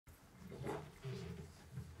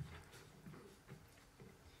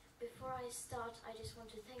I start, I just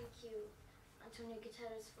want to thank you, António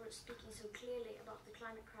Guterres, for speaking so clearly about the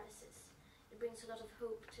climate crisis. It brings a lot of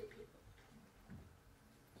hope to people.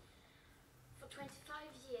 For 25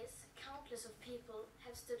 years, countless of people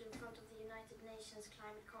have stood in front of the United Nations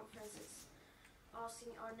climate conferences,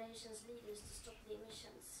 asking our nation's leaders to stop the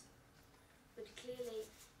emissions. But clearly,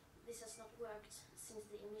 this has not worked, since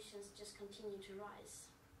the emissions just continue to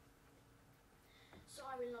rise. So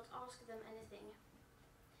I will not ask them anything.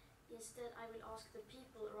 Instead, I will ask the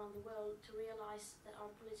people around the world to realize that our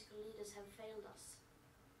political leaders have failed us,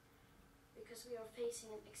 because we are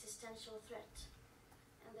facing an existential threat,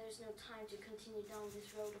 and there is no time to continue down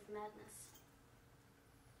this road of madness.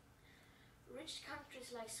 Rich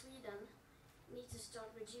countries like Sweden need to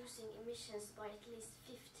start reducing emissions by at least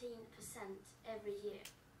 15% every year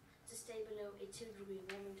to stay below a 2-degree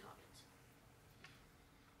warming target.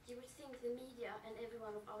 You would think the media and every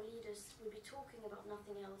one of our leaders would be talking about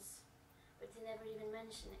nothing else, but they never even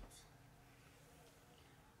mention it.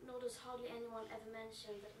 Nor does hardly anyone ever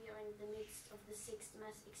mention that we are in the midst of the 6th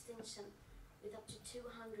mass extinction, with up to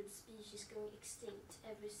 200 species going extinct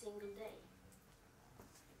every single day.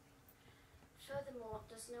 Furthermore,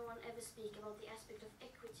 does no one ever speak about the aspect of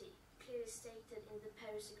equity clearly stated in the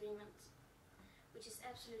Paris Agreement, which is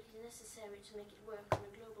absolutely necessary to make it work on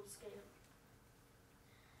a global scale.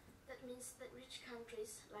 That means that rich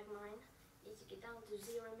countries, like mine, need to get down to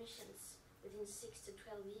zero emissions within 6 to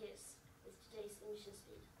 12 years with today's emission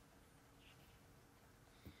speed.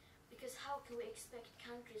 Because how can we expect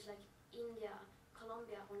countries like India,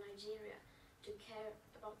 Colombia or Nigeria to care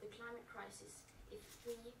about the climate crisis if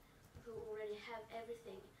we, who already have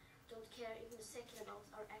everything, don't care even a second about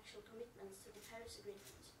our actual commitments to the Paris Agreement?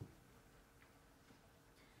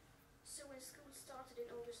 So when school started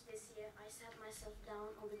in August this year, I sat myself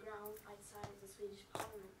down on the ground outside the Swedish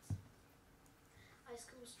Parliament. I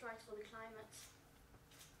school striked for the climate.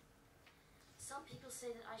 Some people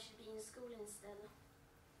say that I should be in school instead.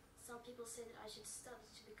 Some people say that I should study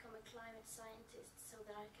to become a climate scientist so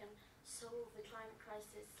that I can solve the climate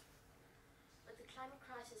crisis. But the climate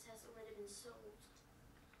crisis has already been solved.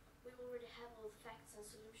 We already have all the facts and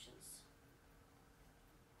solutions.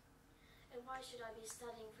 And why should I be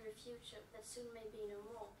studying for a future that soon may be no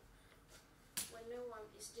more, when no one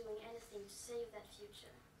is doing anything to save that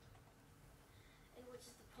future? And what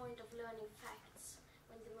is the point of learning facts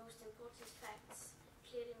when the most important facts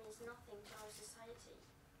clearly means nothing to our society?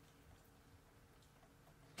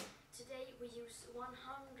 Today we use 100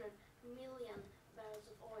 million barrels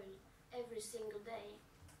of oil every single day.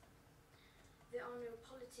 There are no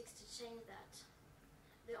politics to change that.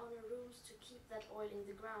 There are no rules to keep that oil in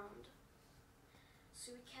the ground.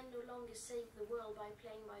 So we can no longer save the world by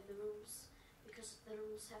playing by the rules, because the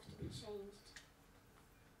rules have to be changed.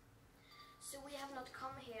 So we have not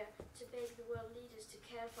come here to beg the world leaders to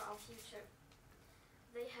care for our future.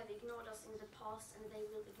 They have ignored us in the past and they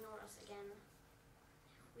will ignore us again.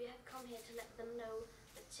 We have come here to let them know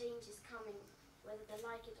that change is coming, whether they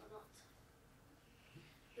like it or not.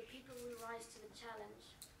 The people will rise to the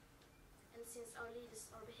challenge. And since our leaders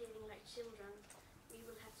are behaving like children, we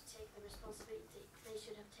will have to take the responsibility they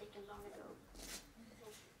should have taken long ago.